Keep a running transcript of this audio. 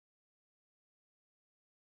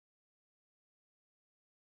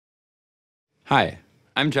Hi,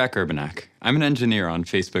 I'm Jack Urbanak. I'm an engineer on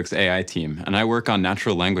Facebook's AI team, and I work on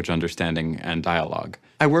natural language understanding and dialogue.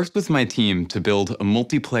 I worked with my team to build a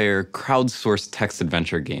multiplayer, crowdsourced text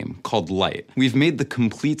adventure game called Light. We've made the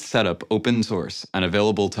complete setup open source and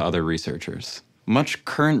available to other researchers. Much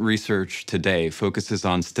current research today focuses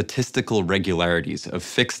on statistical regularities of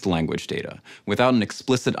fixed language data without an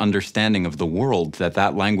explicit understanding of the world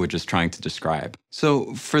that language is trying to describe.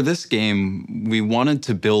 So for this game, we wanted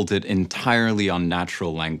to build it entirely on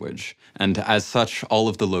natural language. And as such, all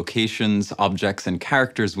of the locations, objects, and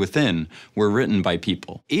characters within were written by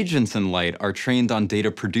people. Agents in Light are trained on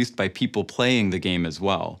data produced by people playing the game as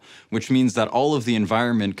well, which means that all of the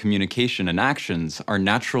environment, communication, and actions are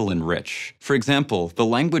natural and rich. For example, the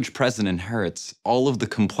language present inherits all of the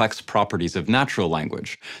complex properties of natural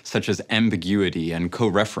language, such as ambiguity and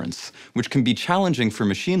co-reference, which can be challenging for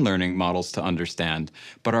machine learning models to understand,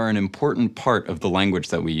 but are an important part of the language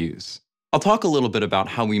that we use. I'll talk a little bit about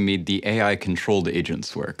how we made the AI-controlled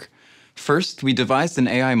agents work. First, we devised an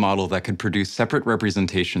AI model that could produce separate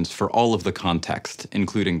representations for all of the context,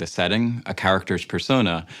 including the setting, a character's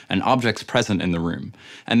persona, and objects present in the room.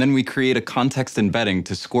 And then we create a context embedding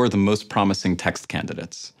to score the most promising text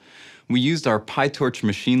candidates. We used our PyTorch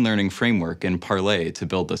machine learning framework in Parlay to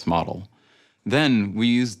build this model. Then, we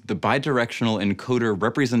used the bidirectional encoder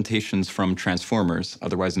representations from transformers,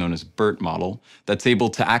 otherwise known as BERT model, that's able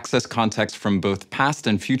to access context from both past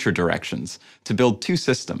and future directions to build two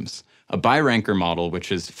systems, a biranker model,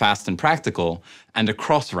 which is fast and practical, and a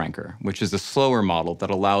cross-ranker, which is a slower model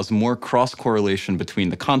that allows more cross-correlation between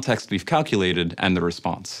the context we've calculated and the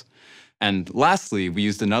response. And lastly, we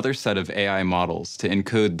used another set of AI models to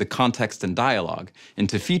encode the context and dialogue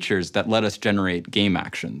into features that let us generate game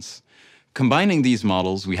actions. Combining these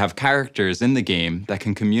models, we have characters in the game that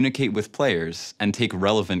can communicate with players and take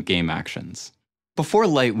relevant game actions. Before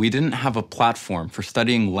Light, we didn't have a platform for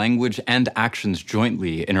studying language and actions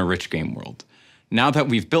jointly in a rich game world. Now that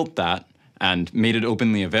we've built that, and made it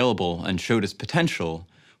openly available and showed its potential,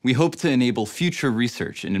 we hope to enable future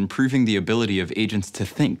research in improving the ability of agents to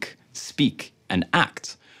think, speak, and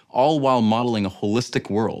act, all while modeling a holistic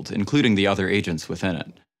world, including the other agents within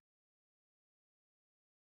it.